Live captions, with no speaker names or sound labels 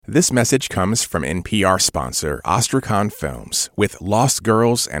This message comes from NPR sponsor Ostrakhan Films with Lost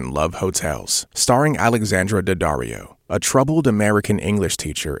Girls and Love Hotels, starring Alexandra Daddario. A troubled American English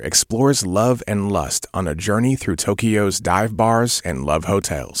teacher explores love and lust on a journey through Tokyo's dive bars and love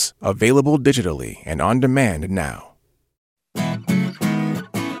hotels. Available digitally and on demand now.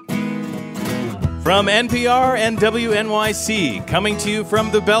 From NPR and WNYC, coming to you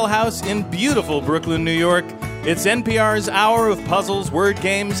from the Bell House in beautiful Brooklyn, New York, it's NPR's hour of puzzles, word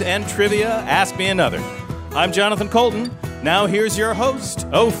games, and trivia. Ask Me Another. I'm Jonathan Colton. Now here's your host,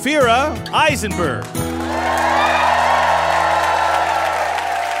 Ophira Eisenberg.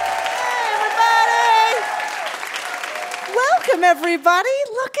 Welcome, everybody.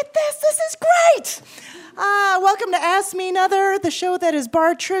 Look at this. This is great. Welcome to Ask Me Another, the show that is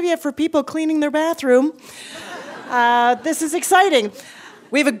bar trivia for people cleaning their bathroom. This is exciting.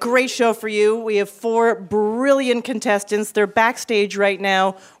 We have a great show for you. We have 4 brilliant contestants. They're backstage right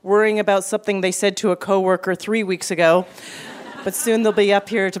now worrying about something they said to a coworker 3 weeks ago. But soon they'll be up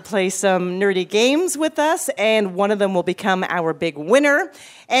here to play some nerdy games with us, and one of them will become our big winner.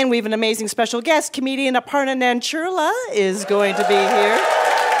 And we have an amazing special guest. Comedian Aparna Nancherla is going to be here.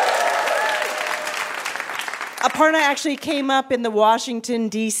 Aparna actually came up in the Washington,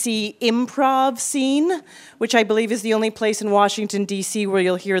 D.C. improv scene, which I believe is the only place in Washington, D.C. where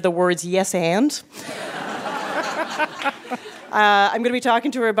you'll hear the words yes and. I'm going to be talking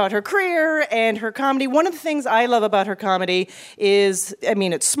to her about her career and her comedy. One of the things I love about her comedy is,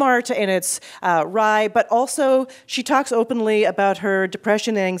 it's smart and it's wry, but also she talks openly about her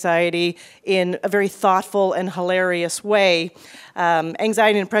depression and anxiety in a very thoughtful and hilarious way.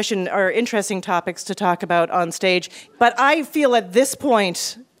 Anxiety and depression are interesting topics to talk about on stage, but I feel at this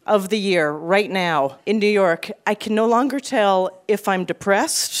point of the year, right now, in New York, I can no longer tell if I'm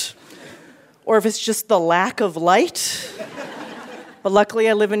depressed or if it's just the lack of light. But luckily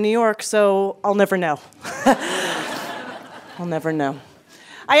I live in New York, so I'll never know. I'll never know.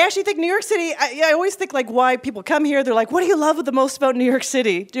 I actually think New York City, I always think why people come here. They're like, what do you love the most about New York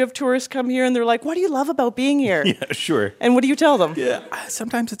City? Do you have tourists come here and they're like, what do you love about being here? Yeah, sure. And what do you tell them? Yeah,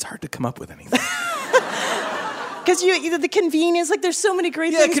 sometimes it's hard to come up with anything. Because the convenience, there's so many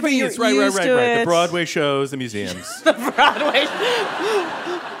great things. Convenience, right. The Broadway shows, the museums. The Broadway.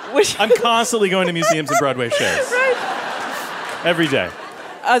 I'm constantly going to museums and Broadway shows. Right. Every day.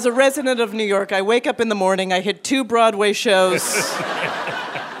 As a resident of New York, I wake up in the morning, I hit 2 Broadway shows,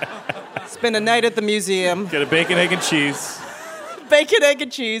 spend a night at the museum. Get a bacon, egg, and cheese. Bacon, egg,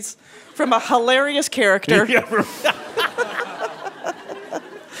 and cheese from a hilarious character.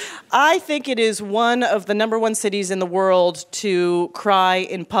 I think it is one of the number 1 cities in the world to cry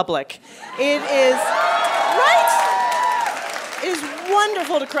in public. It is, right? It is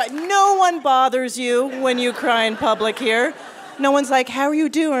wonderful to cry. No one bothers you when you cry in public here. No one's like, how are you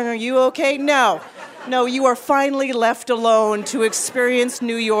doing? Are you okay? No, you are finally left alone to experience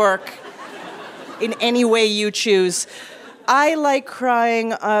New York in any way you choose. I like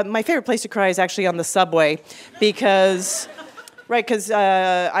crying. My favorite place to cry is actually on the subway because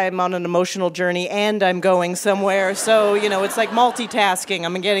I'm on an emotional journey and I'm going somewhere. So, it's like multitasking.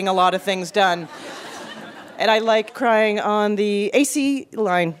 I'm getting a lot of things done. And I like crying on the ACE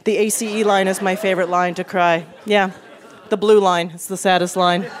line. The ACE line is my favorite line to cry. Yeah. The blue line. It's the saddest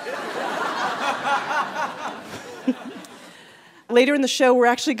line. Later in the show, we're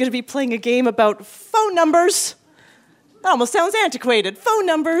actually going to be playing a game about phone numbers. That almost sounds antiquated. Phone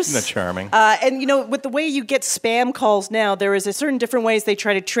numbers. Isn't that charming? And, with the way you get spam calls now, there is a certain different ways they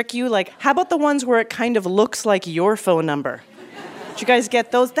try to trick you. Like, how about the ones where it kind of looks like your phone number? Did you guys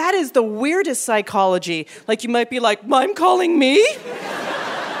get those? That is the weirdest psychology. Like, you might be like, I'm calling me?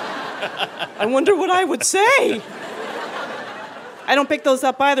 I wonder what I would say. I don't pick those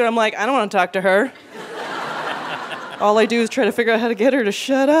up either. I'm like, I don't want to talk to her. All I do is try to figure out how to get her to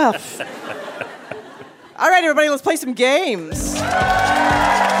shut up. All right, everybody, let's play some games.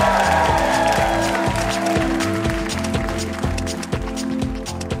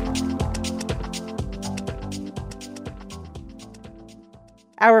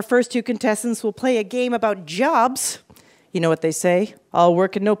 Our first 2 contestants will play a game about jobs. You know what they say? All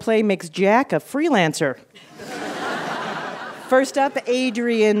work and no play makes Jack a freelancer. First up,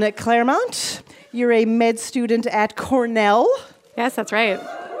 Adrienne Claremont. You're a med student at Cornell. Yes, that's right.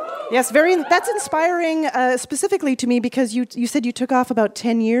 Yes, that's inspiring specifically to me because you said you took off about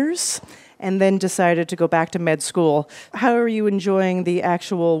 10 years and then decided to go back to med school. How are you enjoying the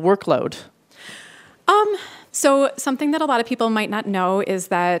actual workload? So something that a lot of people might not know is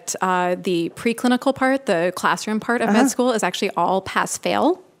that the preclinical part, the classroom part of med school, is actually all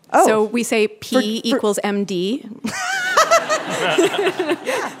pass-fail. Oh. So we say P equals MD.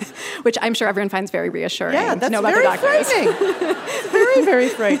 Yeah. which I'm sure everyone finds very reassuring. Yeah, that's to know about very the doctors. frightening. Very, very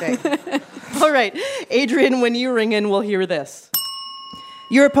frightening. All right, Adrian, when you ring in, we'll hear this.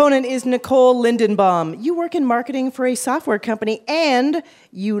 Your opponent is Nicole Lindenbaum. You work in marketing for a software company, and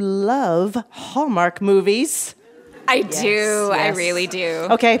you love Hallmark movies. I do. I yes. really do.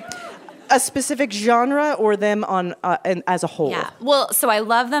 Okay. A specific genre or them on as a whole? Yeah. Well, so I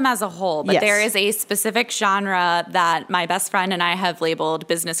love them as a whole, but Yes. there is a specific genre that my best friend and I have labeled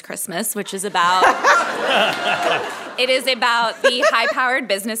Business Christmas, which is about it is about the high-powered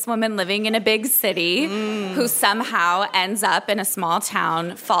businesswoman living in a big city who somehow ends up in a small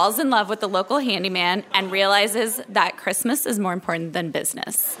town, falls in love with the local handyman, and realizes that Christmas is more important than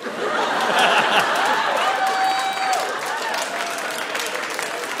business.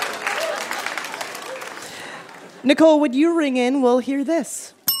 Nicole, would you ring in? We'll hear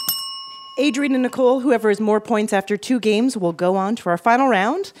this. Adrian and Nicole, whoever has more points after 2 games, will go on to our final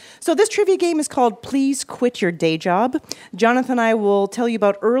round. So this trivia game is called Please Quit Your Day Job. Jonathan and I will tell you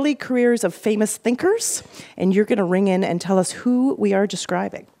about early careers of famous thinkers, and you're going to ring in and tell us who we are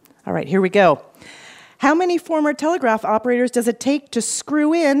describing. All right, here we go. How many former telegraph operators does it take to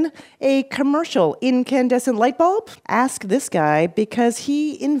screw in a commercial incandescent light bulb? Ask this guy because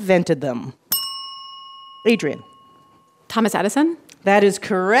he invented them. Adrian. Thomas Edison? That is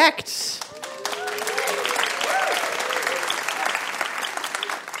correct.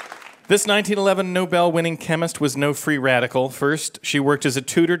 This 1911 Nobel-winning chemist was no free radical. First, she worked as a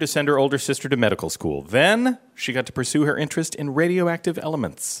tutor to send her older sister to medical school. Then, she got to pursue her interest in radioactive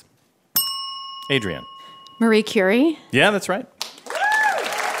elements. Adrian. Marie Curie? Yeah, that's right.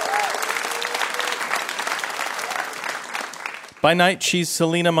 By night, she's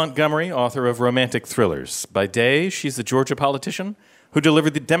Selena Montgomery, author of romantic thrillers. By day, she's the Georgia politician who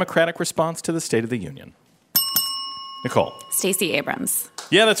delivered the Democratic response to the State of the Union. Nicole. Stacey Abrams.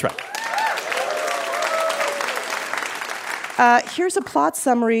 Yeah, that's right. Here's a plot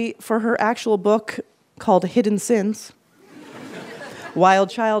summary for her actual book called Hidden Sins. Wild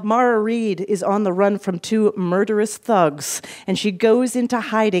child Mara Reed is on the run from 2 murderous thugs, and she goes into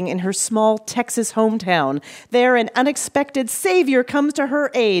hiding in her small Texas hometown. There, an unexpected savior comes to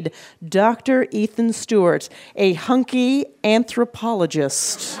her aid, Dr. Ethan Stewart, a hunky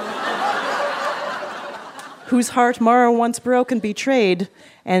anthropologist whose heart Mara once broke and betrayed,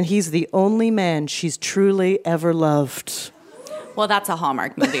 and he's the only man she's truly ever loved. Well, that's a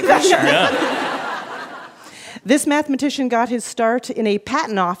Hallmark movie for sure. Yeah. This mathematician got his start in a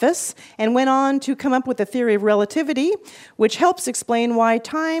patent office and went on to come up with the theory of relativity, which helps explain why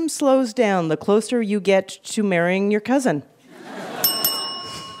time slows down the closer you get to marrying your cousin.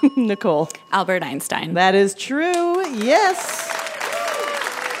 Nicole. Albert Einstein. That is true, yes.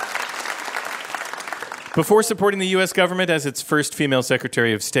 Before supporting the U.S. government as its first female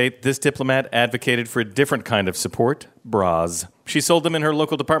Secretary of State, this diplomat advocated for a different kind of support, bras. She sold them in her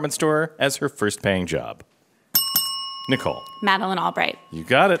local department store as her first paying job. Nicole. Madeleine Albright. You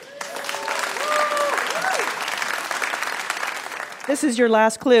got it. This is your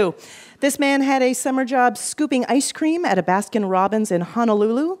last clue. This man had a summer job scooping ice cream at a Baskin-Robbins in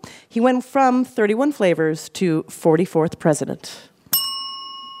Honolulu. He went from 31 flavors to 44th president.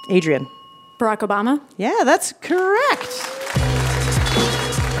 Adrian. Barack Obama? Yeah, that's correct.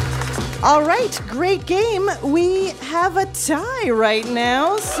 All right, great game. We have a tie right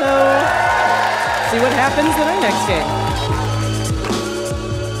now, so see what happens in our next game.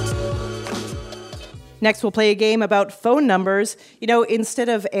 Next, we'll play a game about phone numbers. You know, instead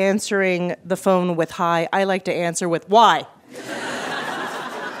of answering the phone with hi, I like to answer with why.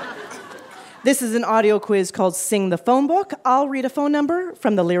 This is an audio quiz called Sing the Phone Book. I'll read a phone number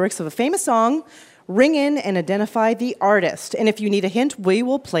from the lyrics of a famous song. Ring in and identify the artist. And if you need a hint, we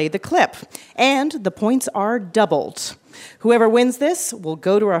will play the clip. And the points are doubled. Whoever wins this will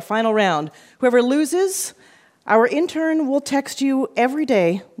go to our final round. Whoever loses, our intern will text you every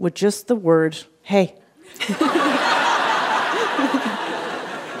day with just the word, hey.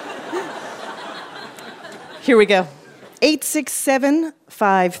 Here we go.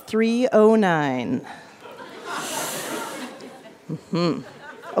 867-5309.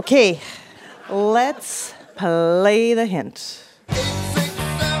 Okay. Let's play the hint.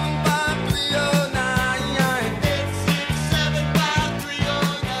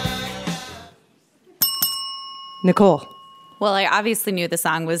 Nicole. Well, I obviously knew the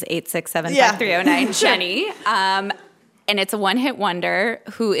song was 8675309 Jenny. And it's a one-hit wonder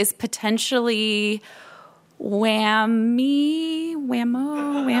who is potentially No.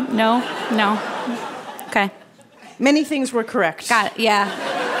 Okay. Many things were correct. Got it, yeah.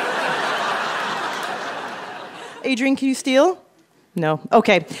 Adrian, can you steal? No.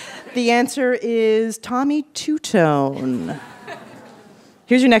 Okay. The answer is Tommy Two-Tone.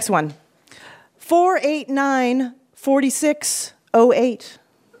 Here's your next one. 489-4608.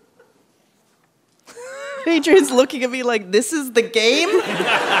 Adrian's looking at me like, this is the game?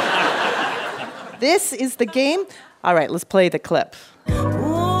 This is the game? All right, let's play the clip.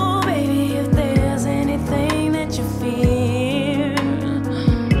 Ooh, baby, if there's anything that you fear,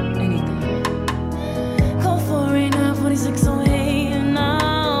 anything, call 489-4608 and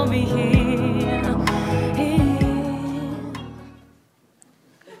I'll be here.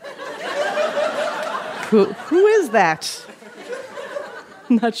 Who is that?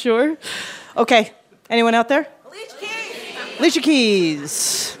 Not sure. Okay. Anyone out there? Alicia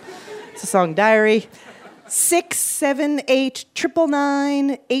Keys. It's a song Diary.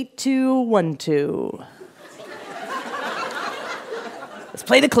 678-999-8212. Let's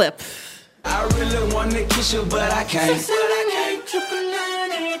play the clip. I really want to kiss you, but I can't.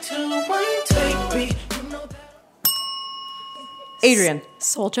 Adrian.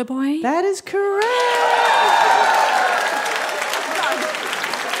 Soulja Boy. That is correct.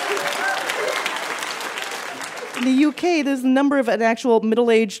 In the UK, there's a number of an actual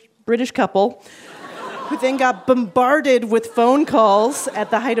middle-aged British couple who then got bombarded with phone calls at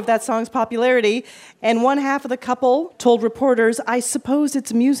the height of that song's popularity, and one half of the couple told reporters, "I suppose it's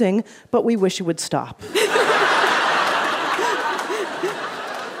amusing, but we wish it would stop."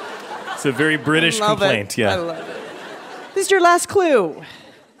 It's a very British complaint, I love it. This is your last clue.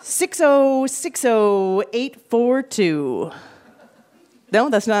 6060842. No,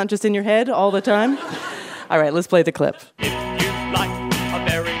 that's not just in your head all the time? All right, let's play the clip. If you'd like a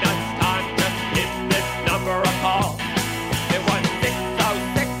very nice time, just give this number a call. It was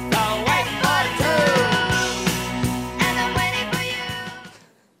 6060842. And I'm waiting for you.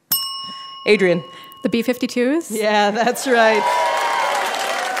 Adrian. The B-52s? Yeah, that's right.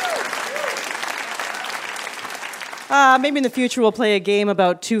 Maybe in the future we'll play a game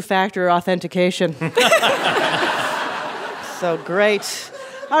about two-factor authentication. So great.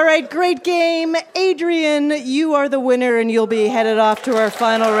 All right, great game. Adrian, you are the winner, and you'll be headed off to our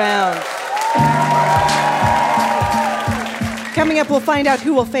final round. Coming up, we'll find out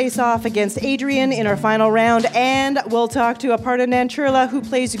who will face off against Adrian in our final round, and we'll talk to Aparna Nancherla, who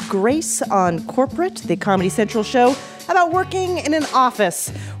plays Grace on Corporate, the Comedy Central show, about working in an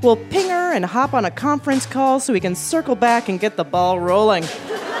office. We'll ping her and hop on a conference call so we can circle back and get the ball rolling.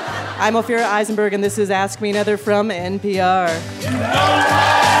 I'm Ophira Eisenberg, and this is Ask Me Another from NPR.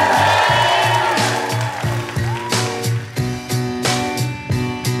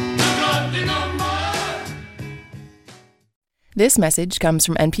 This message comes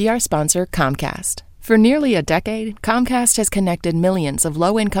from NPR sponsor Comcast. For nearly a decade, Comcast has connected millions of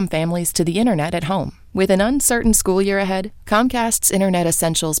low-income families to the internet at home. With an uncertain school year ahead, Comcast's Internet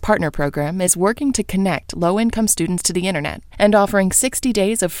Essentials Partner Program is working to connect low-income students to the internet and offering 60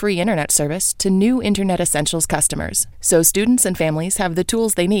 days of free internet service to new Internet Essentials customers, so students and families have the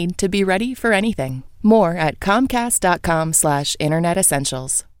tools they need to be ready for anything. More at comcast.com/Internet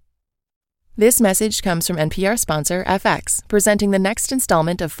Essentials. This message comes from NPR sponsor FX, presenting the next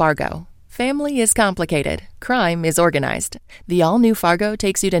installment of Fargo. Family is complicated. Crime is organized. The all-new Fargo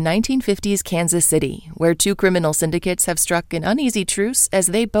takes you to 1950s Kansas City, where two criminal syndicates have struck an uneasy truce as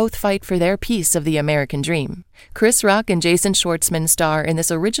they both fight for their piece of the American dream. Chris Rock and Jason Schwartzman star in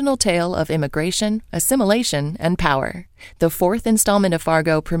this original tale of immigration, assimilation, and power. The fourth installment of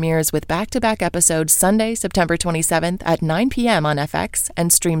Fargo premieres with back-to-back episodes Sunday, September 27th at 9 p.m. on FX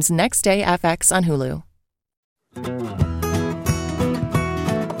and streams next day FX on Hulu.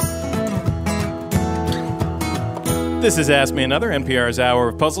 This is Ask Me Another, NPR's hour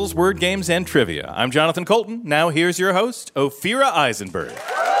of puzzles, word games, and trivia. I'm Jonathan Colton. Now here's your host, Ophira Eisenberg.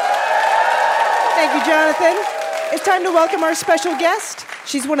 Thank you, Jonathan. It's time to welcome our special guest.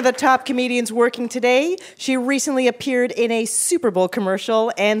 She's one of the top comedians working today. She recently appeared in a Super Bowl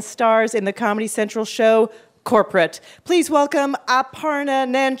commercial and stars in the Comedy Central show Corporate. Please welcome Aparna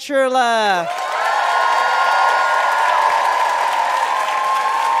Nancherla.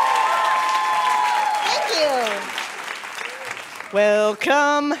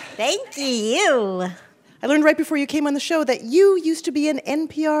 Welcome. Thank you. I learned right before you came on the show that you used to be an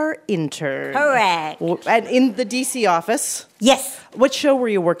NPR intern. Correct. And in the DC office. Yes. What show were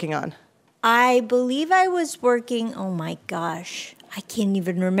you working on? I believe I was working, oh my gosh, I can't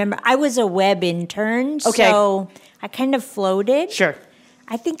even remember. I was a web intern, okay. So I kind of floated. Sure.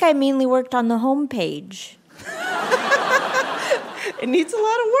 I think I mainly worked on the homepage. It needs a lot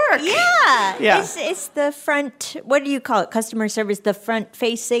of work. Yeah. It's the front, what do you call it? Customer service, the front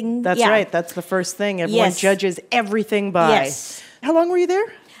facing. That's right. That's the first thing. Everyone judges everything by. Yes. How long were you there?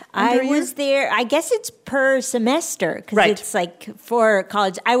 I was there, I guess it's per semester, because Right. it's like for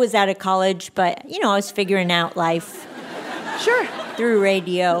college. I was out of college, but, I was figuring out life. Sure. Through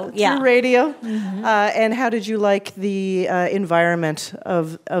radio, yeah. Through radio. And how did you like the environment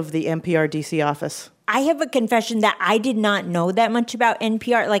of the NPR DC office? I have a confession that I did not know that much about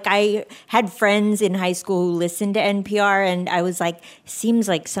NPR. Like, I had friends in high school who listened to NPR, and I was like, seems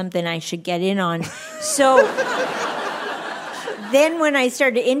like something I should get in on. So then when I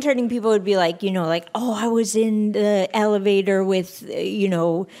started interning, people would be like, oh, I was in the elevator with,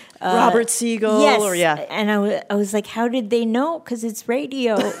 Robert Siegel. Yes. Or, yeah. And I was like, how did they know? Because it's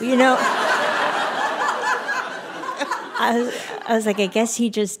radio, I was like, I guess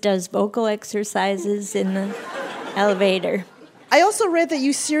he just does vocal exercises in the elevator. I also read that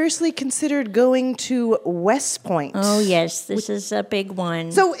you seriously considered going to West Point. Oh, yes. This is a big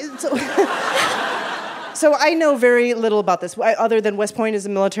one. So I know very little about this, other than West Point is a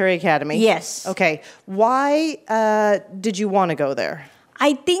military academy. Yes. Okay. Why did you want to go there?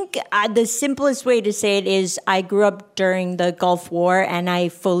 I think the simplest way to say it is I grew up during the Gulf War, and I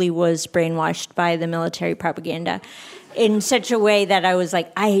fully was brainwashed by the military propaganda in such a way that I was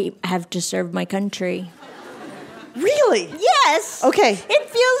like, I have to serve my country. Really? Yes. Okay. It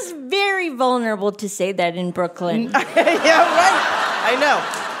feels very vulnerable to say that in Brooklyn. Yeah, right. I know.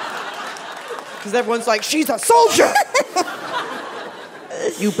 Because everyone's like, she's a soldier.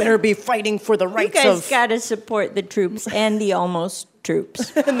 You better be fighting for the rights of... You guys got to support the troops and the almost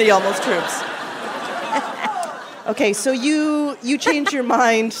troops. And the almost troops. Okay, so you changed your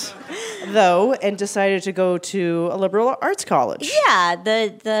mind, though, and decided to go to a liberal arts college. Yeah,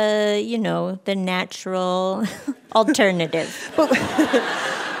 the natural alternative. But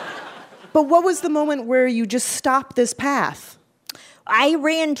what was the moment where you just stopped this path? I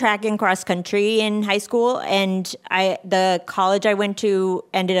ran track and cross country in high school, and the college I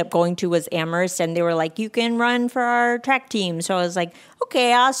ended up going to was Amherst, and they were like, you can run for our track team. So I was like,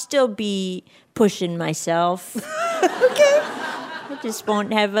 okay, I'll still be pushing myself. Okay. I just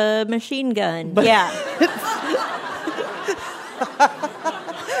won't have a machine gun. Yeah.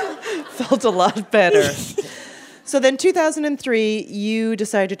 Felt a lot better. So then 2003, you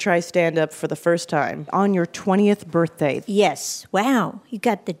decided to try stand-up for the first time on your 20th birthday. Yes. Wow. You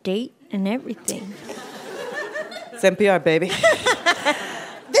got the date and everything. It's NPR, baby.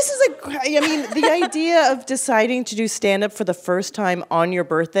 The idea of deciding to do stand-up for the first time on your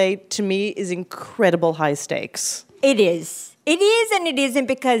birthday, to me, is incredible high stakes. It is. It is and it isn't,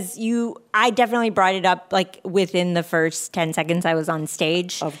 because I definitely brought it up like within the first 10 seconds I was on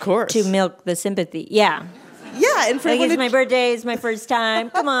stage. Of course. To milk the sympathy. Yeah. Yeah, and it's my birthday, it's my first time.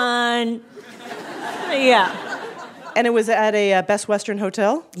 Come on. Yeah. And it was at a Best Western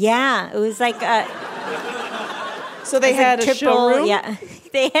hotel? Yeah, it was like so they had a showroom? Yeah.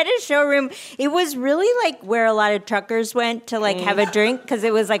 They had a showroom. It was really like where a lot of truckers went to like have a drink, because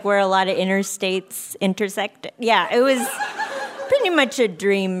it was like where a lot of interstates intersected. Yeah, it was pretty much a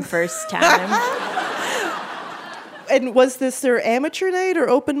dream first time. And was this their amateur night or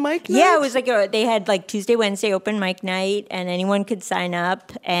open mic night? Yeah, it was like they had like Tuesday, Wednesday open mic night, and anyone could sign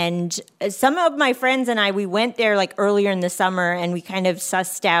up. And some of my friends and I, we went there like earlier in the summer, and we kind of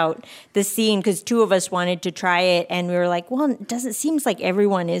sussed out the scene because two of us wanted to try it, and we were like, well, it seems like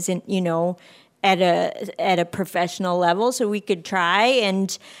everyone isn't, at a professional level, so we could try.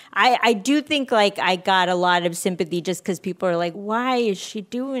 And I do think like I got a lot of sympathy just because people are like, why is she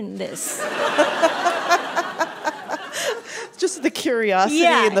doing this? Just the curiosity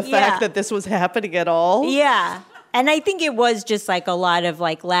and the fact that this was happening at all. Yeah. And I think it was just like a lot of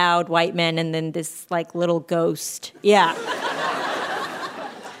like loud white men and then this like little ghost. Yeah.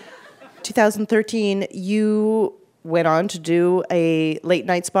 2013, you went on to do a late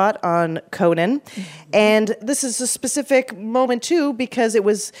night spot on Conan. And this is a specific moment too, because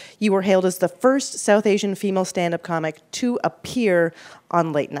you were hailed as the first South Asian female stand-up comic to appear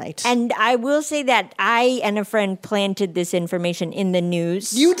on late night. And I will say that I and a friend planted this information in the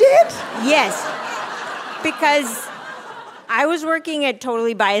news. You did? Yes. Because I was working at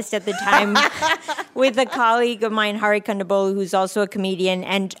Totally Biased at the time with a colleague of mine, Hari Kondabolu, who's also a comedian.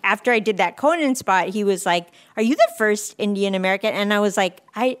 And after I did that Conan spot, he was like, are you the first Indian American? And I was like,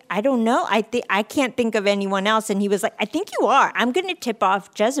 I don't know. I can't think of anyone else. And he was like, I think you are. I'm going to tip off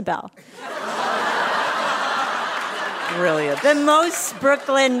Jezebel. Brilliant. The most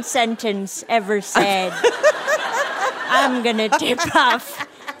Brooklyn sentence ever said. I'm going to tip off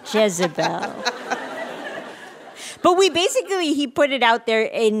Jezebel. But he put it out there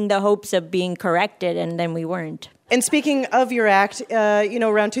in the hopes of being corrected, and then we weren't. And speaking of your act,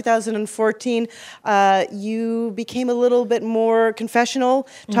 around 2014, you became a little bit more confessional,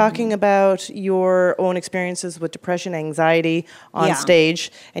 talking about your own experiences with depression, anxiety on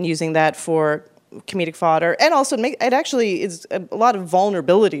stage, and using that for comedic fodder. And also, it actually is a lot of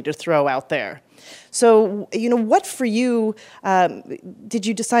vulnerability to throw out there. So, what for you did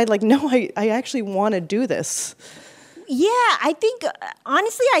you decide, no, I actually want to do this? Yeah, I think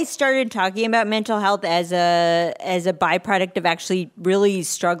honestly, I started talking about mental health as a byproduct of actually really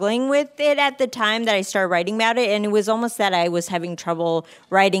struggling with it at the time that I started writing about it, and it was almost that I was having trouble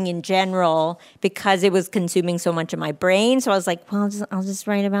writing in general because it was consuming so much of my brain. So I was like, well, I'll just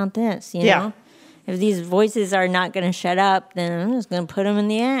write about this, you know? If these voices are not going to shut up, then I'm just going to put them in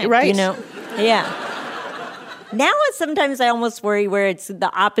the act, right? Yeah. Now sometimes I almost worry where it's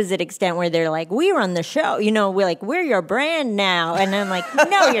the opposite extent, where they're like, we run the show, we're your brand now. And I'm like,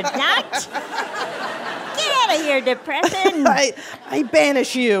 no, you're not. Get out of here, depression. I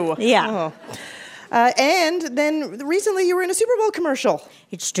banish you. Yeah. And then recently you were in a Super Bowl commercial.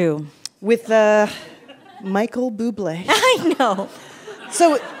 It's true. With Michael Bublé. I know.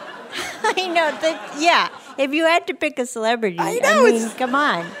 So... I know. If you had to pick a celebrity, come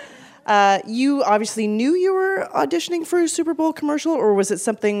on. You obviously knew you were auditioning for a Super Bowl commercial, or was it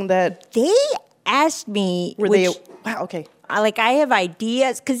something that... They asked me... Wow, okay. I have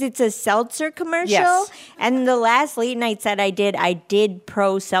ideas, because it's a seltzer commercial. Yes. And the last late night set I did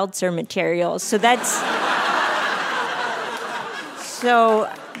pro-seltzer materials. So that's... So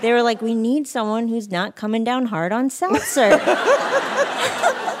they were like, we need someone who's not coming down hard on seltzer.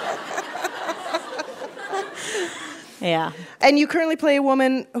 Yeah. And you currently play a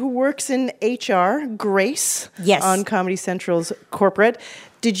woman who works in HR, Grace, on Comedy Central's Corporate.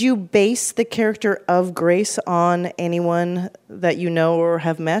 Did you base the character of Grace on anyone that you know or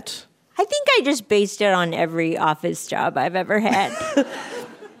have met? I think I just based it on every office job I've ever had.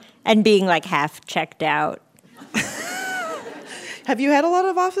 And being half checked out. Have you had a lot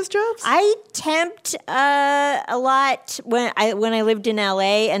of office jobs? I temped a lot when I lived in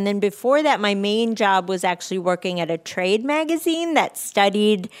LA, and then before that, my main job was actually working at a trade magazine that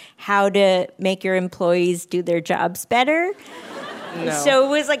studied how to make your employees do their jobs better. No. So it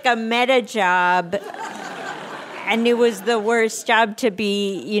was like a meta job, and it was the worst job to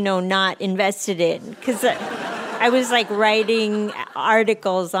be, not invested in, because I was writing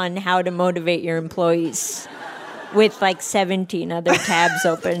articles on how to motivate your employees. With 17 other tabs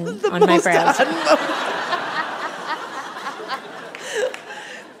open on my browser.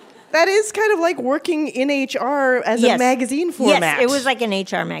 That is kind of like working in HR as a magazine format. Yes, it was like an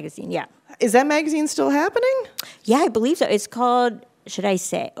HR magazine, yeah. Is that magazine still happening? Yeah, I believe so. It's called, should I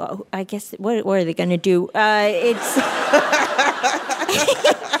say, I guess, what are they going to do? It's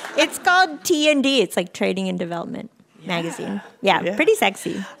it's called T&D. It's Trading and Development. Magazine. Yeah, pretty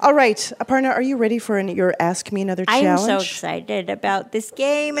sexy. All right. Aparna, are you ready for your Ask Me Another challenge? I'm so excited about this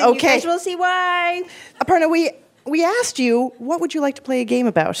game, and you guys will see why. Aparna, we asked you, what would you like to play a game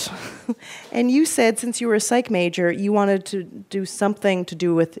about? And you said, since you were a psych major, you wanted to do something to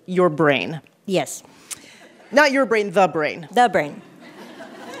do with your brain. Yes. Not your brain, the brain. The brain.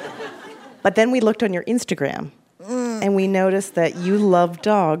 But then we looked on your Instagram, and we noticed that you love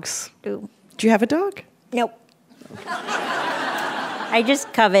dogs. Ooh. Do you have a dog? Nope. I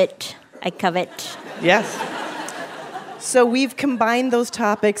just covet. I covet. Yes. So we've combined those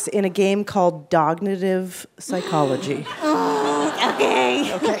topics in a game called Dognitive Psychology.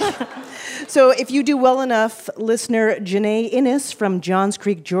 Okay. So if you do well enough, listener Janae Innes from Johns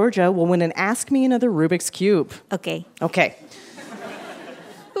Creek, Georgia, will win an Ask Me Another Rubik's Cube. Okay. Ooh,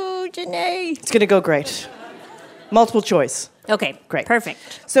 Janae. It's going to go great. Multiple choice. Okay, great.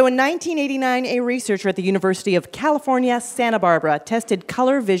 Perfect. So in 1989, a researcher at the University of California, Santa Barbara, tested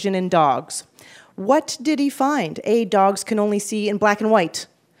color vision in dogs. What did he find? A, dogs can only see in black and white.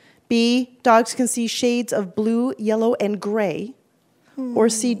 B, dogs can see shades of blue, yellow, and gray. Or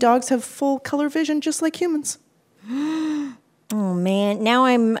C, dogs have full color vision just like humans. Oh, man. Now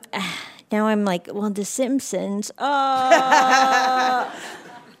I'm like, well, The Simpsons. I'm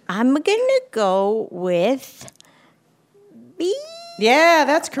going to go with... B? Yeah,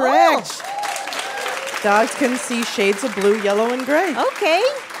 that's correct. Oh. Dogs can see shades of blue, yellow, and gray. Okay.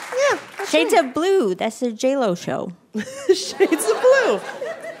 Yeah. Shades of Blue. That's a J-Lo show. Shades of Blue.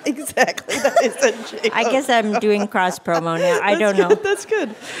 Exactly. That is a J-Lo. I guess I'm doing cross promo now. I don't know. That's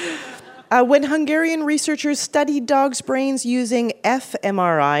good. When Hungarian researchers studied dogs' brains using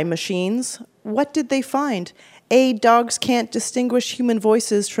fMRI machines, what did they find? A, dogs can't distinguish human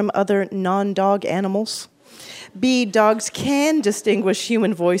voices from other non-dog animals. B, dogs can distinguish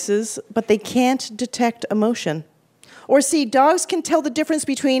human voices, but they can't detect emotion. Or C, dogs can tell the difference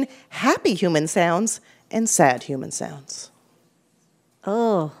between happy human sounds and sad human sounds.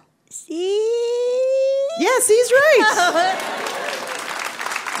 Oh. See? Yeah, C's right.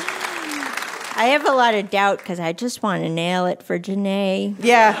 I have a lot of doubt because I just want to nail it for Janae.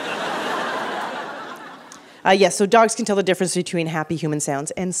 Yeah. Yes, so dogs can tell the difference between happy human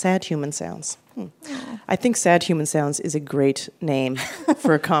sounds and sad human sounds. I think Sad Human Sounds is a great name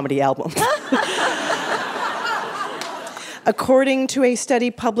for a comedy album. According to a study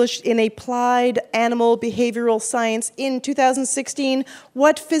published in Applied Animal Behavioral Science in 2016,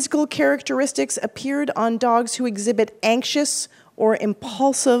 what physical characteristics appeared on dogs who exhibit anxious or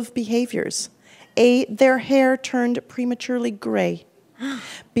impulsive behaviors? A, their hair turned prematurely gray.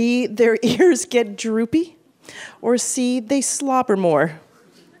 B, their ears get droopy. Or C, they slobber more.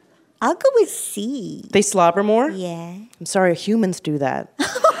 I'll go with C. They slobber more? Yeah. I'm sorry, humans do that.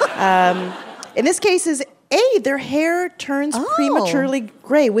 In this case is A, their hair turns prematurely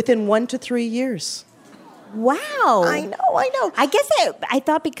gray within 1 to 3 years. Wow. I know. I guess I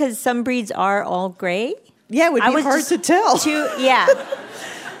thought because some breeds are all gray. Yeah, it would be hard to tell.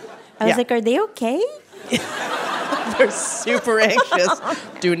 I was like, are they okay? They're super anxious.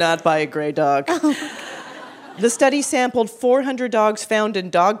 Do not buy a gray dog. The study sampled 400 dogs found in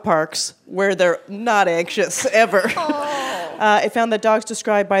dog parks where they're not anxious ever. It found that dogs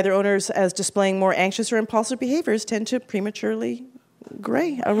described by their owners as displaying more anxious or impulsive behaviors tend to prematurely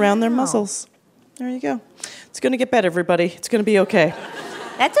gray around their muzzles. There you go. It's going to get better, everybody. It's going to be okay.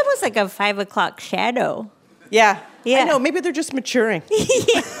 That's almost like a 5 o'clock shadow. Yeah. I know. Maybe they're just maturing.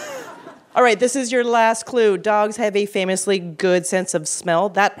 All right, this is your last clue. Dogs have a famously good sense of smell.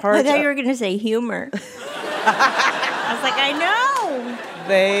 That part. I thought you were going to say humor. I was like, I know.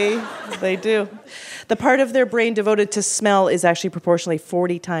 They do. The part of their brain devoted to smell is actually proportionally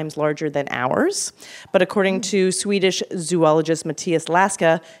 40 times larger than ours. But according to Swedish zoologist Matthias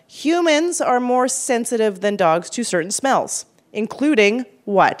Laska, humans are more sensitive than dogs to certain smells, including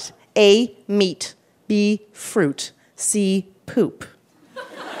what? A, meat. B, fruit. C, poop.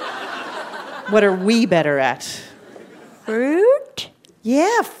 What are we better at? Fruit?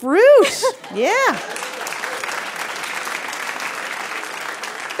 Yeah, fruit. Yeah.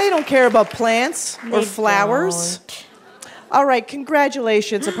 They don't care about plants or flowers. Don't. All right,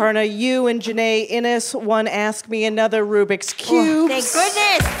 congratulations, Aparna. You and Janae Innes won Ask Me Another Rubik's Cube. Oh, thank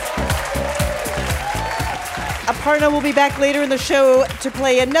goodness. Aparna will be back later in the show to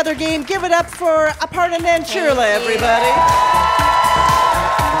play another game. Give it up for Aparna Nancherla, everybody.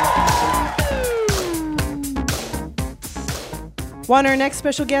 Want our next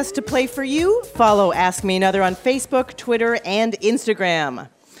special guest to play for you? Follow Ask Me Another on Facebook, Twitter, and Instagram.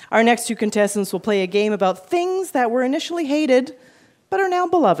 Our next two contestants will play a game about things that were initially hated, but are now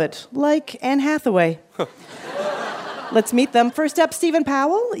beloved, like Anne Hathaway. Let's meet them. First up, Stephen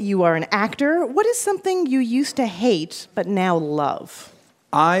Powell. You are an actor. What is something you used to hate, but now love?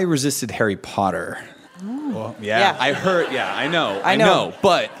 I resisted Harry Potter. Well, yeah, I heard. Yeah, I know.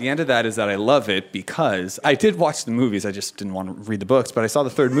 But the end of that is that I love it because I did watch the movies. I just didn't want to read the books. But I saw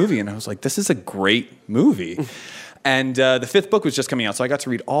the third movie and I was like, this is a great movie. And the fifth book was just coming out, so I got to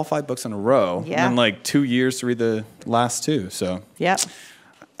read all 5 books in a row. Yeah. And then like 2 years to read the last 2. So yeah,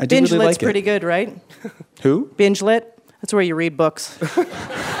 I do Binge really Lit's like it. pretty good, right? Who? Binge Lit. That's where you read books.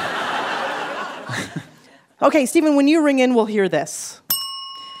 Okay, Stephen, when you ring in, we'll hear this.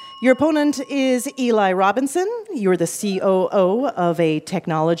 Your opponent is Eli Robinson. You're the COO of a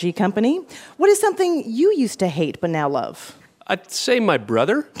technology company. What is something you used to hate but now love? I'd say my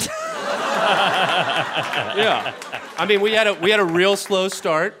brother. Yeah. I mean, we had a real slow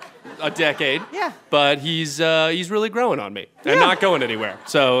start, a decade. Yeah. But he's really growing on me and not going anywhere.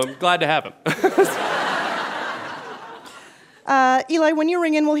 So I'm glad to have him. Eli, when you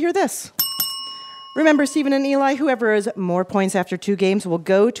ring in, we'll hear this. Remember, Stephen and Eli, whoever has more points after 2 games will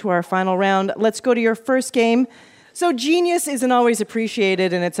go to our final round. Let's go to your first game. So genius isn't always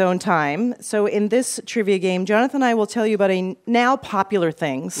appreciated in its own time. So in this trivia game, Jonathan and I will tell you about now popular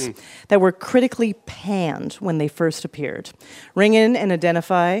things that were critically panned when they first appeared. Ring in and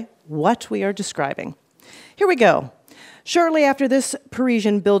identify what we are describing. Here we go. Shortly after this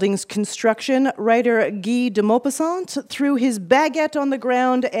Parisian building's construction, writer Guy de Maupassant threw his baguette on the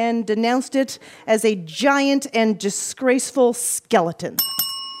ground and denounced it as a giant and disgraceful skeleton.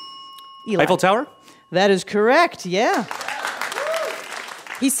 Eli. Eiffel Tower? That is correct, yeah.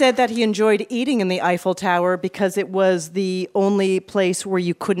 He said that he enjoyed eating in the Eiffel Tower because it was the only place where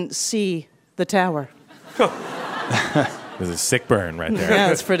you couldn't see the tower. There's a sick burn right there. Yeah,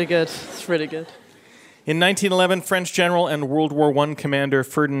 it's pretty good. It's pretty good. In 1911, French general and World War I commander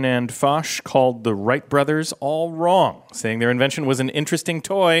Ferdinand Foch called the Wright brothers all wrong, saying their invention was an interesting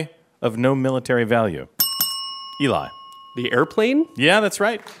toy of no military value. Eli. The airplane? Yeah, that's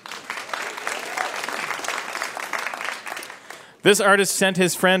right. This artist sent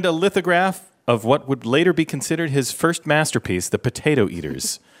his friend a lithograph of what would later be considered his first masterpiece, The Potato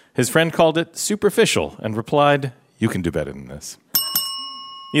Eaters. His friend called it superficial and replied, "You can do better than this."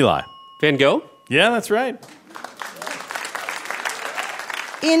 Eli. Van Gogh? Yeah, that's right.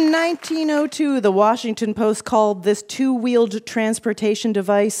 In 1902, the Washington Post called this two-wheeled transportation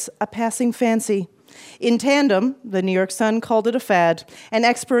device a passing fancy. In tandem, the New York Sun called it a fad, and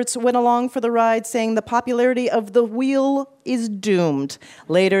experts went along for the ride saying the popularity of the wheel is doomed.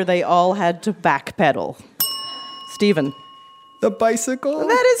 Later, they all had to backpedal. Stephen. The bicycle?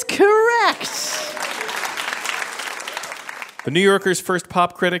 That is correct. The New Yorker's first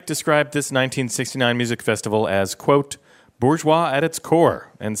pop critic described this 1969 music festival as, quote, bourgeois at its core,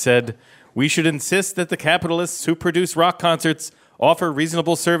 and said, "We should insist that the capitalists who produce rock concerts offer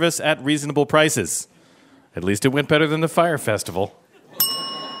reasonable service at reasonable prices." At least it went better than the Fire Festival.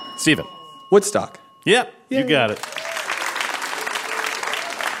 Stephen. Woodstock. Yep, you got it.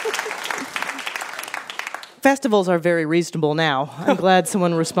 Festivals are very reasonable now. I'm glad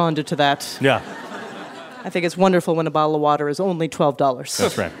someone responded to that. Yeah. I think it's wonderful when a bottle of water is only $12.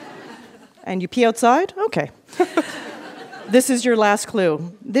 That's right. And you pee outside? Okay. This is your last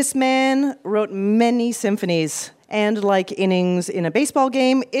clue. This man wrote many symphonies, and like innings in a baseball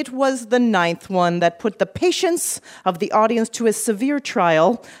game, it was the 9th one that put the patience of the audience to a severe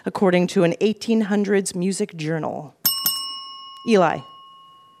trial, according to an 1800s music journal. Eli.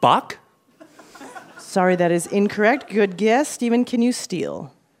 Bach? Sorry, that is incorrect. Good guess. Stephen, can you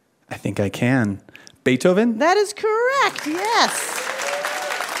steal? I think I can. Beethoven? That is correct, yes.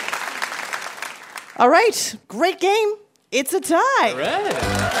 All right, great game. It's a tie. All right.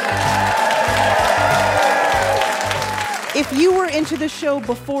 If you were into the show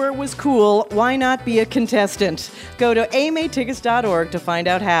before it was cool, why not be a contestant? Go to amatickets.org to find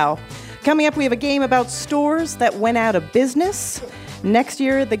out how. Coming up, we have a game about stores that went out of business. Next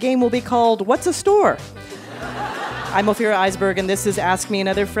year, the game will be called What's a Store? I'm Ophira Eisberg, and this is Ask Me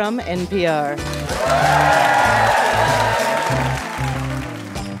Another from NPR.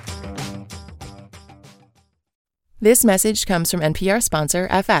 This message comes from NPR sponsor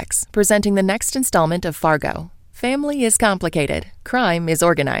FX, presenting the next installment of Fargo. Family is complicated. Crime is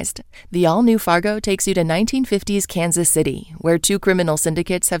organized. The all-new Fargo takes you to 1950s Kansas City, where two criminal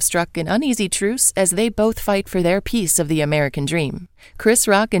syndicates have struck an uneasy truce as they both fight for their piece of the American dream. Chris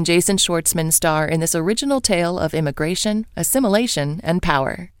Rock and Jason Schwartzman star in this original tale of immigration, assimilation, and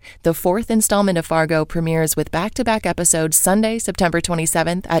power. The 4th installment of Fargo premieres with back-to-back episodes Sunday, September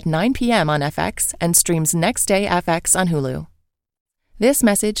 27th at 9 p.m. on FX and streams next day FX on Hulu. This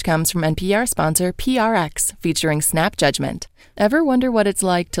message comes from NPR sponsor PRX, featuring Snap Judgment. Ever wonder what it's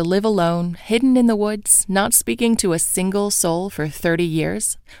like to live alone, hidden in the woods, not speaking to a single soul for 30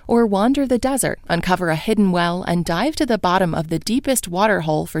 years? Or wander the desert, uncover a hidden well, and dive to the bottom of the deepest water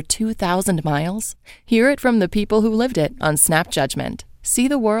hole for 2,000 miles? Hear it from the people who lived it on Snap Judgment. See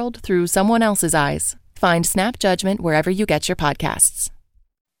the world through someone else's eyes. Find Snap Judgment wherever you get your podcasts.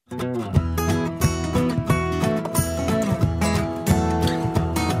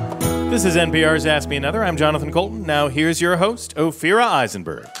 This is NPR's Ask Me Another. I'm Jonathan Colton. Now here's your host, Ophira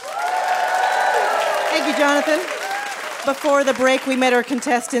Eisenberg. Thank you, Jonathan. Before the break, we met our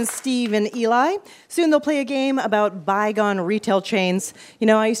contestants, Steve and Eli. Soon they'll play a game about bygone retail chains. You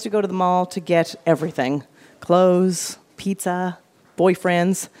know, I used to go to the mall to get everything. Clothes, pizza,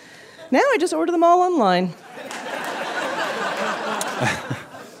 boyfriends. Now I just order them all online.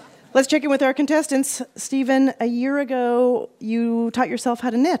 Let's check in with our contestants. Stephen, a year ago, you taught yourself how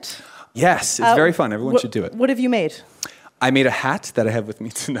to knit. Yes, it's very fun. Everyone should do it. What have you made? I made a hat that I have with me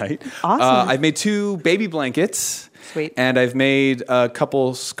tonight. Awesome. I've made 2 baby blankets. Sweet. And I've made a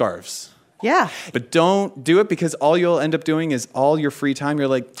couple scarves. Yeah. But don't do it, because all you'll end up doing is all your free time, you're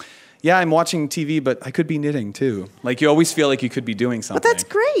like, yeah, I'm watching TV, but I could be knitting too. Like, you always feel like you could be doing something. But that's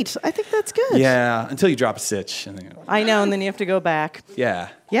great. I think that's good. Yeah, until you drop a stitch. And then I know, and then you have to go back. Yeah.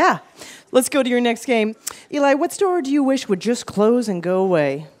 Yeah. Let's go to your next game. Eli, what store do you wish would just close and go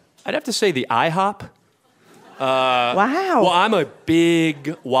away? I'd have to say the IHOP. Wow. Well, I'm a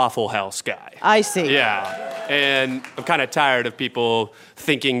big Waffle House guy. I see. Yeah. And I'm kind of tired of people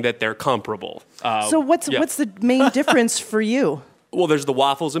thinking that they're comparable. So what's the main difference for you? Well, there's the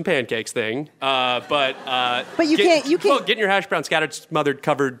waffles and pancakes thing, but you can't. Well, getting your hash brown scattered, smothered,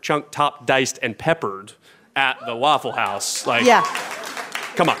 covered, chunked, topped, diced, and peppered at the Waffle House. Like, yeah.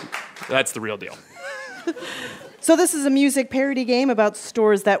 Come on, that's the real deal. So this is a music parody game about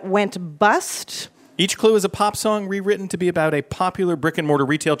stores that went bust. Each clue is a pop song rewritten to be about a popular brick-and-mortar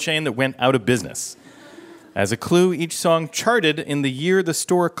retail chain that went out of business. As a clue, each song charted in the year the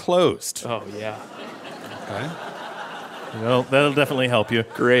store closed. Oh, yeah. Okay. Well, that'll definitely help you.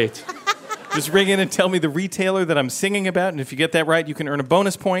 Great. Just ring in and tell me the retailer that I'm singing about, and if you get that right, you can earn a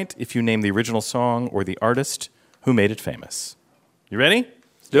bonus point if you name the original song or the artist who made it famous. You ready?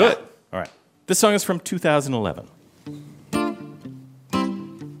 Let's do it. All right. This song is from 2011.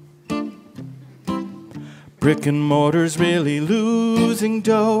 Brick and mortar's really losing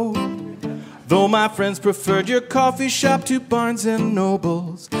dough. Though my friends preferred your coffee shop to Barnes and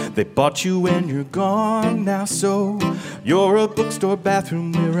Nobles, they bought you when you're gone now, so you're a bookstore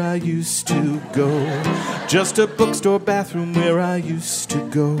bathroom where I used to go. Just a bookstore bathroom where I used to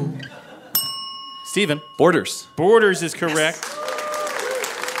go. Steven. Borders. Borders is correct. Yes.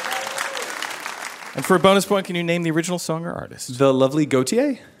 And for a bonus point, can you name the original song or artist? The Lovely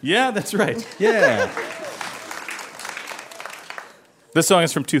Gautier? Yeah, that's right. Yeah. This song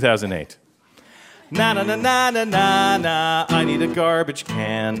is from 2008. Na na na na na na na, I need a garbage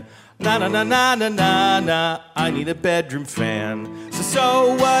can. Na na na na na na na, I need a bedroom fan.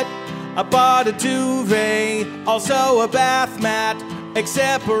 So what? I bought a duvet, also a bath mat,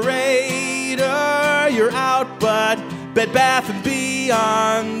 Exceperator. You're out, but Bed Bath &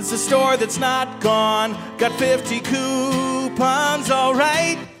 Beyond's a store that's not gone. Got 50 coupons, all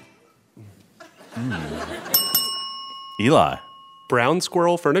right. Eli. Brown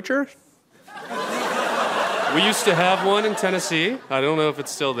Squirrel Furniture? We used to have one in Tennessee. I don't know if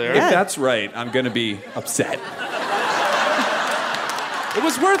it's still there. If that's right, I'm going to be upset. It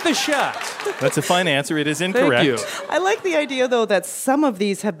was worth a shot. That's a fine answer. It is incorrect. Thank you. I like the idea, though, that some of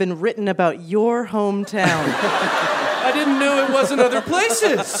these have been written about your hometown. I didn't know it wasn't other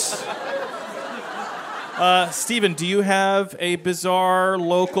places. Steven, do you have a bizarre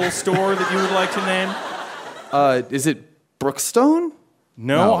local store that you would like to name? Is it Brookstone?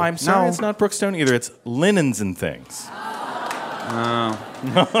 No, I'm sorry, it's not Brookstone either. It's Linens and Things. Oh,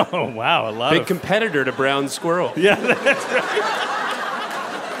 wow, a lot Big of... competitor to Brown Squirrel. Yeah, that's right.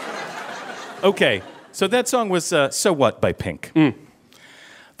 Okay, so that song was So What by Pink.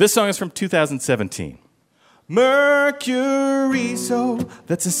 This song is from 2017. Mercury, so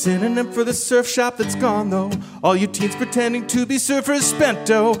that's a synonym for the surf shop that's gone, though. All you teens pretending to be surfers spent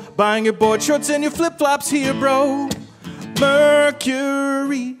dough, buying your board shorts and your flip-flops here, bro.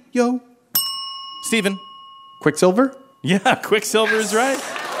 Mercury, yo. Steven. Quicksilver? Yeah, Quicksilver is right.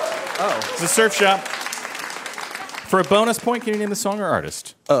 Oh. It's a surf shop. For a bonus point, can you name the song or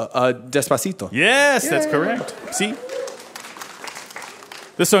artist? Despacito. Yes, that's correct. See?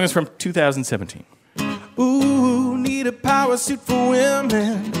 This song is from 2017. Ooh, need a power suit for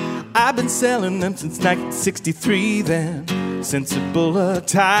women. I've been selling them since 1963 then. Sensible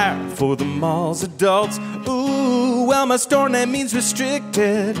attire for the mall's adults. Ooh, well, my store name means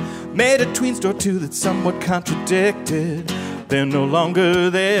restricted. Made a tween store too that's somewhat contradicted. They're no longer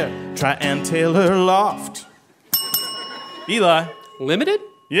there. Try Ann Taylor Loft. Eli. Limited?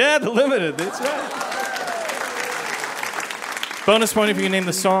 Yeah, the Limited. That's right. Bonus point if you can name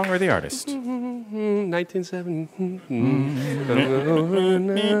the song or the artist. 1970.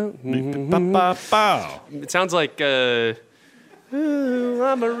 It sounds like, I'm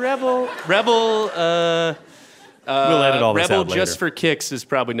a rebel. We'll edit all this Rebel out later. Just for Kicks is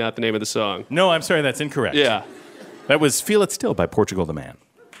probably not the name of the song. No, I'm sorry, that's incorrect. Yeah. That was Feel It Still by Portugal the Man.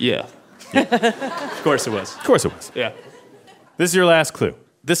 Yeah. Of course it was. Of course it was. Yeah. This is your last clue.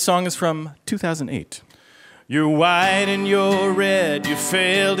 This song is from 2008. You're white and you're red, you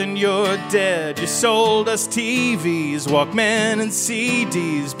failed and you're dead. You sold us TVs, Walkman and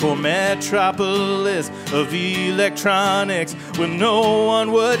CDs. Poor metropolis of electronics where no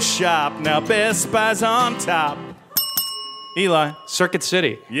one would shop. Now Best Buy's on top. Eli. Circuit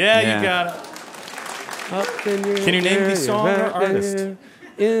City. Yeah, you got it. Can you name the song or artist?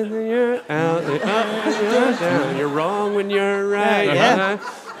 You're out, you're up, you're down. You're wrong when you're right. Yeah.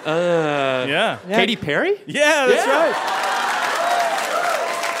 Yeah. Katy Perry? Yeah, that's right.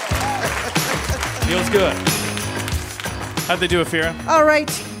 Feels good. How'd they do, Afira? All right,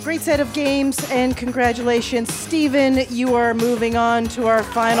 great set of games, and congratulations. Steven, you are moving on to our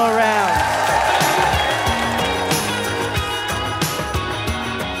final round.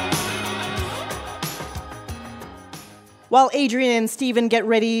 While Adrian and Steven get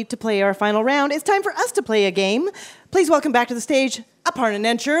ready to play our final round, it's time for us to play a game. Please welcome back to the stage, Aparna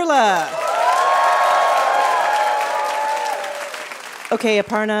Nancherla. Okay,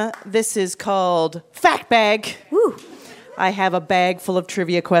 Aparna, this is called Fact Bag. Woo. I have a bag full of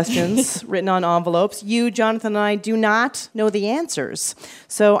trivia questions written on envelopes. You, Jonathan, and I do not know the answers.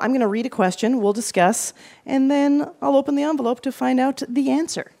 So I'm going to read a question, we'll discuss, and then I'll open the envelope to find out the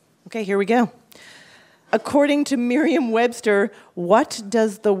answer. Okay, here we go. According to Merriam-Webster, what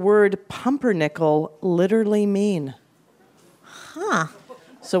does the word pumpernickel literally mean? Huh.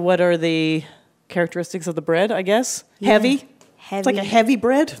 So what are the characteristics of the bread, I guess? Yeah. Heavy? It's like a heavy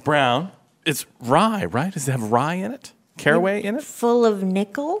bread? Brown. It's rye, right? Does it have rye in it? Caraway in it? Full of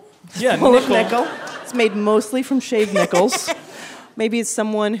nickel? Yeah, full of nickel. It's made mostly from shaved nickels. Maybe it's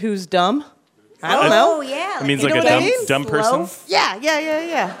someone who's dumb. I don't know. Oh, yeah. It means like a dumb person? Yeah.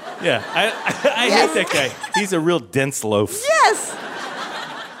 Yeah, I hate that guy. He's a real dense loaf. Yes!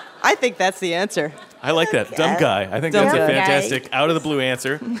 I think that's the answer. I like that. Dumb guy. I think that's a fantastic, out-of-the-blue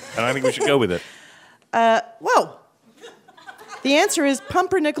answer, and I think we should go with it. Whoa. The answer is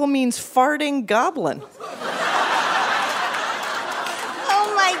pumpernickel means farting goblin.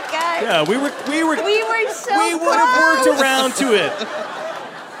 Oh, my God. Yeah, we were so we would have worked around to it.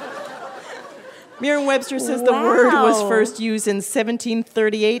 Merriam-Webster says the word was first used in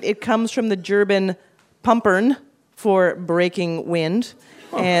 1738. It comes from the German pumpern for breaking wind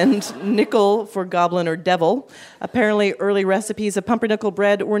and nickel for goblin or devil. Apparently, early recipes of pumpernickel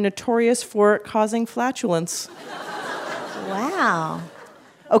bread were notorious for causing flatulence. Wow.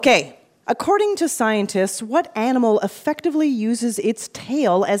 Okay. According to scientists, what animal effectively uses its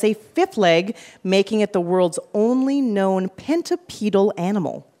tail as a fifth leg, making it the world's only known pentapedal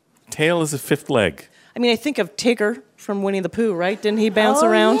animal? Tail is a fifth leg. I mean, I think of Tigger from Winnie the Pooh, right? Didn't he bounce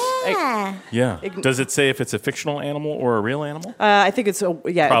around? Yeah. Does it say if it's a fictional animal or a real animal? I think it's,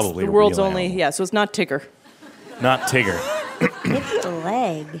 Probably it's the a world's real only, animal. so it's not Tigger. Not Tigger. Fifth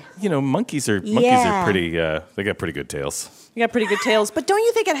leg. You know, monkeys are pretty, they got pretty good tails. You got pretty good tails. But don't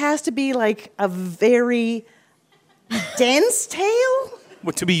you think it has to be like a very dense tail?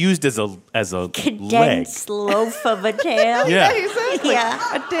 Well, to be used as a leg. Dense loaf of a tail. Yeah. Exactly.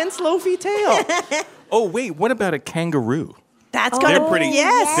 Yeah. A dense, loafy tail. Oh, wait, what about a kangaroo? That's They're got pretty.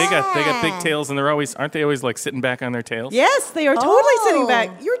 Yes. They got big tails, and aren't they always like sitting back on their tails? Yes, they are totally sitting back.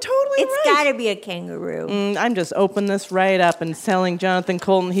 You're totally It's right. got to be a kangaroo. I'm just opening this right up and telling Jonathan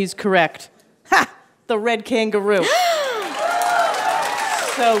Colton he's correct. Ha! The red kangaroo.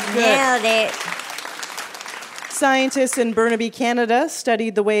 So good. Nailed it. Scientists in Burnaby, Canada,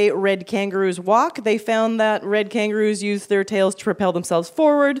 studied the way red kangaroos walk. They found that red kangaroos use their tails to propel themselves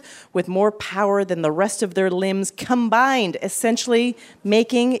forward with more power than the rest of their limbs combined, essentially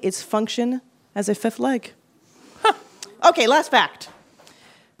making its function as a fifth leg. Huh. Okay, last fact.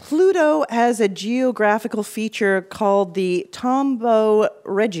 Pluto has a geographical feature called the Tombaugh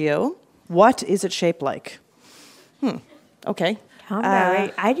Regio. What is it shaped like? Okay.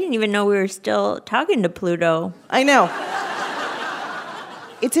 I didn't even know we were still talking to Pluto. I know.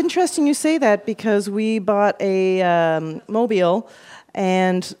 It's interesting you say that because we bought a mobile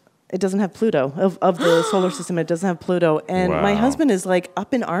and it doesn't have Pluto. Of the solar system, it doesn't have Pluto. And my husband is like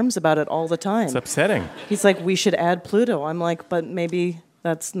up in arms about it all the time. It's upsetting. He's like, we should add Pluto. I'm like, but maybe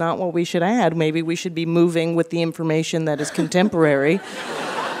that's not what we should add. Maybe we should be moving with the information that is contemporary.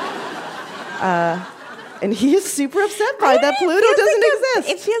 And he is super upset by that Pluto doesn't exist.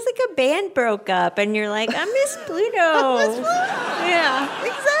 It feels like a band broke up, and you're like, I miss Pluto. I miss Pluto. Yeah,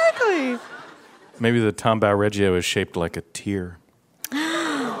 exactly. Maybe the Tombaugh Regio is shaped like a tear.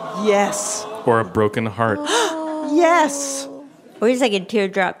 Yes. Or a broken heart. Yes. Or he's like a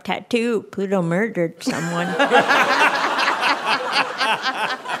teardrop tattoo. Pluto murdered someone.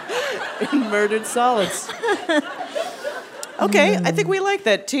 In murdered solids. Okay, I think we like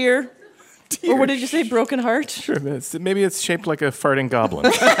that. Tear. Or what did you say? Broken heart? Sure. Maybe it's shaped like a farting goblin.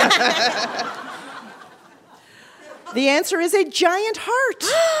 The answer is a giant heart.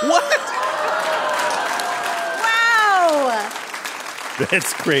 Wow.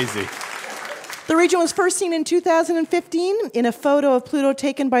 That's crazy. The region was first seen in 2015 in a photo of Pluto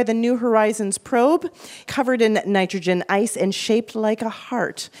taken by the New Horizons probe, covered in nitrogen ice and shaped like a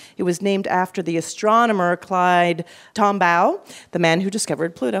heart. It was named after the astronomer Clyde Tombaugh, the man who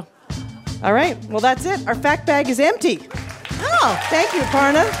discovered Pluto. All right, well, that's it. Our fact bag is empty. Oh, thank you,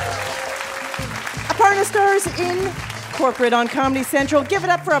 Aparna. Aparna stars in Corporate on Comedy Central. Give it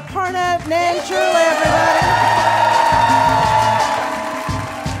up for Aparna Nancherla, everybody.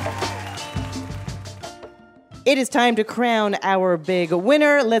 It is time to crown our big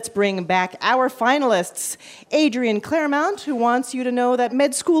winner. Let's bring back our finalists. Adrian Claremont, who wants you to know that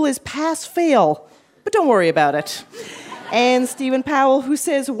med school is pass-fail, but don't worry about it. And Stephen Powell, who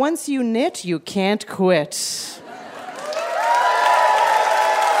says, once you knit, you can't quit.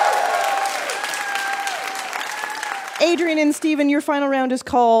 Adrian and Stephen, your final round is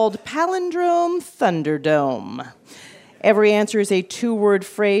called Palindrome Thunderdome. Every answer is a two-word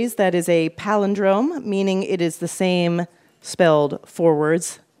phrase that is a palindrome, meaning it is the same spelled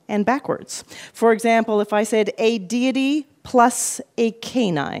forwards and backwards. For example, if I said a deity plus a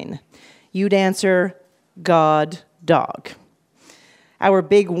canine, you'd answer God, dog. Our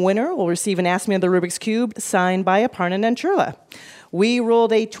big winner will receive an Ask Me on the Rubik's Cube signed by Aparna Nancherla. We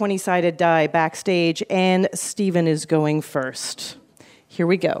rolled a 20-sided die backstage, and Stephen is going first. Here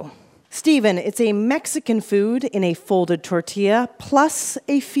we go. Stephen, it's a Mexican food in a folded tortilla plus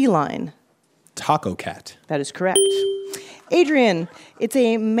a feline. Taco cat. That is correct. Adrian, it's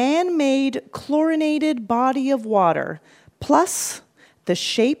a man-made chlorinated body of water plus the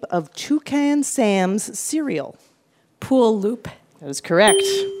shape of Toucan Sam's cereal. Pool loop. That is correct.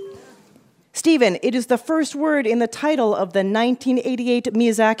 Stephen, it is the first word in the title of the 1988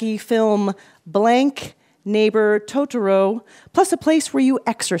 Miyazaki film Blank Neighbor Totoro, plus a place where you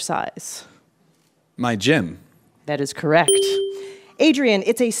exercise. My gym. That is correct. Adrian,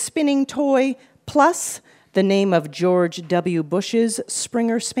 it's a spinning toy plus the name of George W. Bush's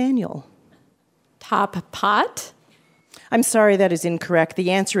Springer Spaniel. Top pot? I'm sorry, that is incorrect.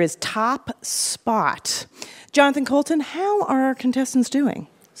 The answer is top spot. Jonathan Colton, how are our contestants doing?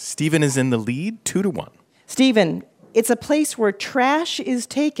 Stephen is in the lead, 2-1. Stephen, it's a place where trash is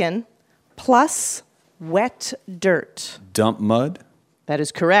taken plus wet dirt. Dump mud. That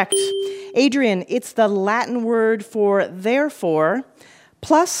is correct. Adrian, it's the Latin word for therefore,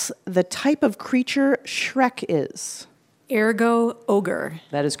 plus the type of creature Shrek is. Ergo ogre.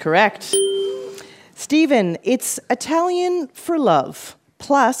 That is correct. Stephen, it's Italian for love,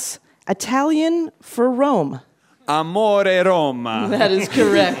 plus Italian for Rome. Amore Roma. That is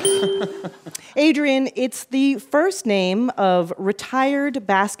correct. Adrian, it's the first name of retired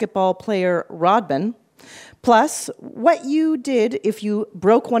basketball player Rodman, plus what you did if you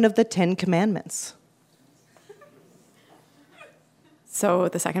broke one of the 10 Commandments. So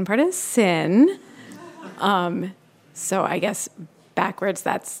the second part is sin. So I guess backwards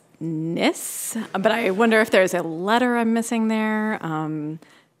that's nis. But I wonder if there's a letter I'm missing there.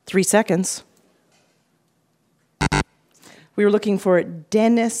 3 seconds. We were looking for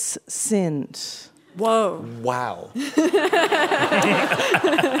Dennis sinned. Whoa. Wow.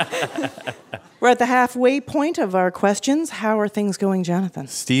 We're at the halfway point of our questions. How are things going, Jonathan?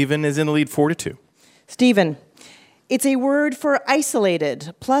 Stephen is in the lead, 4-2. Stephen, it's a word for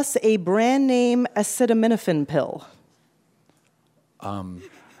isolated, plus a brand name acetaminophen pill.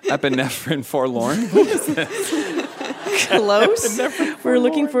 Epinephrine forlorn. Close. We're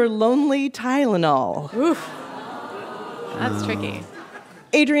looking for lonely Tylenol. Oof. That's tricky.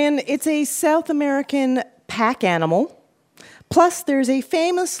 Adrian, it's a South American pack animal. Plus, there's a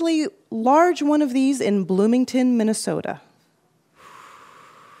famously large one of these in Bloomington, Minnesota.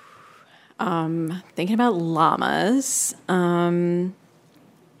 Thinking about llamas. Llama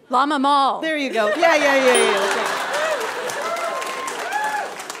Mall. There you go. Yeah.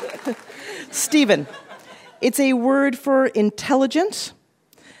 Stephen, it's a word for intelligent,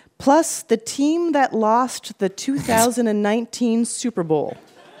 plus the team that lost the 2019 Super Bowl.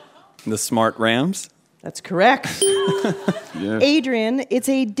 The Smart Rams. That's correct. Yeah. Adrian, it's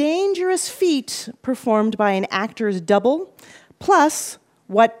a dangerous feat performed by an actor's double, plus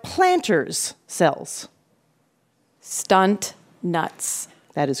what Planters sells. Stunt nuts.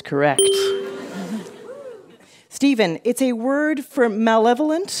 That is correct. Stephen, it's a word for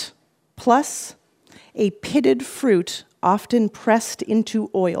malevolent, plus a pitted fruit often pressed into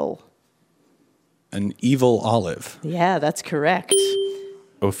oil. An evil olive. Yeah, that's correct.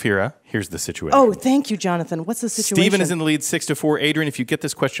 Ophira, here's the situation. Oh, thank you, Jonathan. What's the situation? Stephen is in the lead, 6-4. Adrian, if you get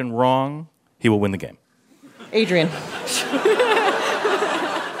this question wrong, he will win the game. Adrian.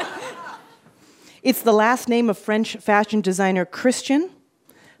 It's the last name of French fashion designer Christian,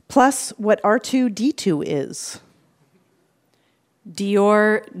 plus what R2-D2 is.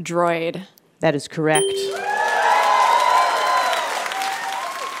 Dior droid. That is correct.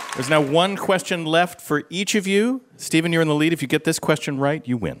 There's now one question left for each of you. Stephen, you're in the lead. If you get this question right,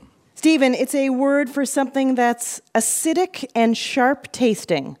 you win. Stephen, it's a word for something that's acidic and sharp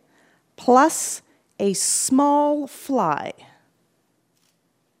tasting, plus a small fly.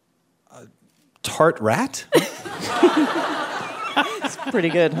 Tart rat? It's pretty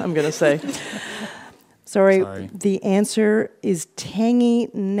good, I'm going to say. Sorry, the answer is tangy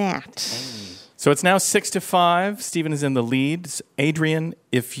gnat. So it's now 6-5. Stephen is in the lead. Adrian,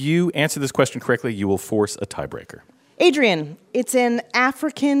 if you answer this question correctly, you will force a tiebreaker. Adrian, it's an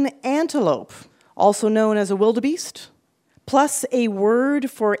African antelope, also known as a wildebeest, plus a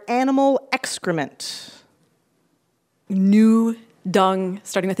word for animal excrement. New dung,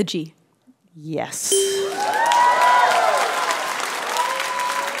 starting with a G. Yes.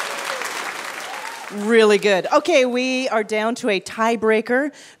 Really good. Okay, we are down to a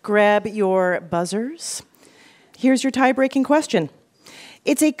tiebreaker. Grab your buzzers. Here's your tie-breaking question.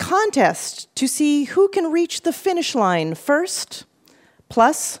 It's a contest to see who can reach the finish line first,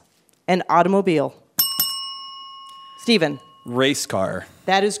 plus an automobile. Stephen. Race car.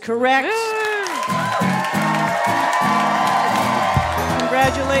 That is correct.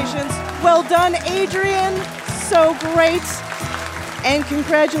 Congratulations. Well done, Adrian. So great. And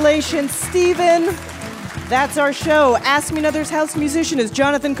congratulations, Stephen. That's our show. Ask Me Another's house musician is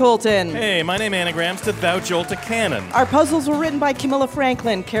Jonathan Colton. Hey, my name anagrams to Thou Jolt a Cannon. Our puzzles were written by Camilla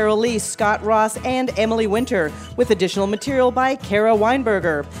Franklin, Carol Lee, Scott Ross, and Emily Winter, with additional material by Kara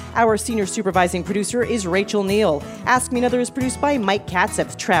Weinberger. Our senior supervising producer is Rachel Neal. Ask Me Another is produced by Mike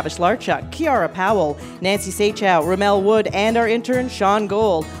Katzef, Travis Larchuk, Kiara Powell, Nancy Sachow, Ramel Wood, and our intern, Sean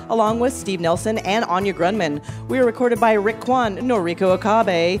Gold, along with Steve Nelson and Anya Grunman. We are recorded by Rick Kwan, Noriko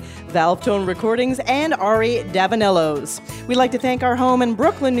Akabe, Valve Tone Recordings, and Ari Davanellos. We'd like to thank our home in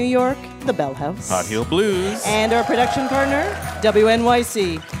Brooklyn, New York, the Bell House. Hot Heel Blues. And our production partner,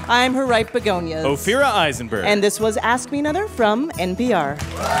 WNYC. I'm her ripe begonias. Ophira Eisenberg. And this was Ask Me Another from NPR.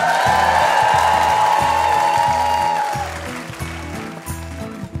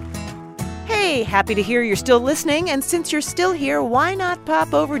 Hey, happy to hear you're still listening, and since you're still here, why not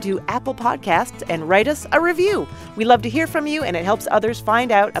pop over to Apple Podcasts and write us a review? We love to hear from you, and it helps others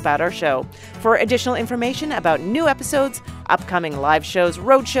find out about our show. For additional information about new episodes, upcoming live shows,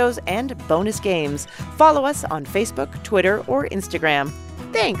 road shows, and bonus games, follow us on Facebook, Twitter, or Instagram.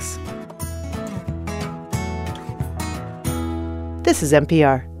 Thanks. This is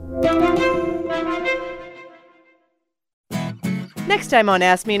NPR. Next time on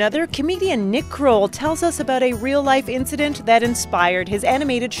Ask Me Another, comedian Nick Kroll tells us about a real-life incident that inspired his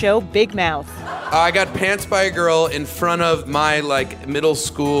animated show Big Mouth. I got pants by a girl in front of my middle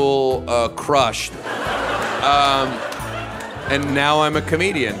school crush, and now I'm a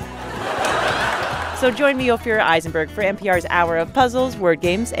comedian. So join me, Ophira Eisenberg, for NPR's Hour of Puzzles, Word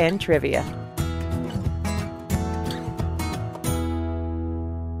Games, and Trivia.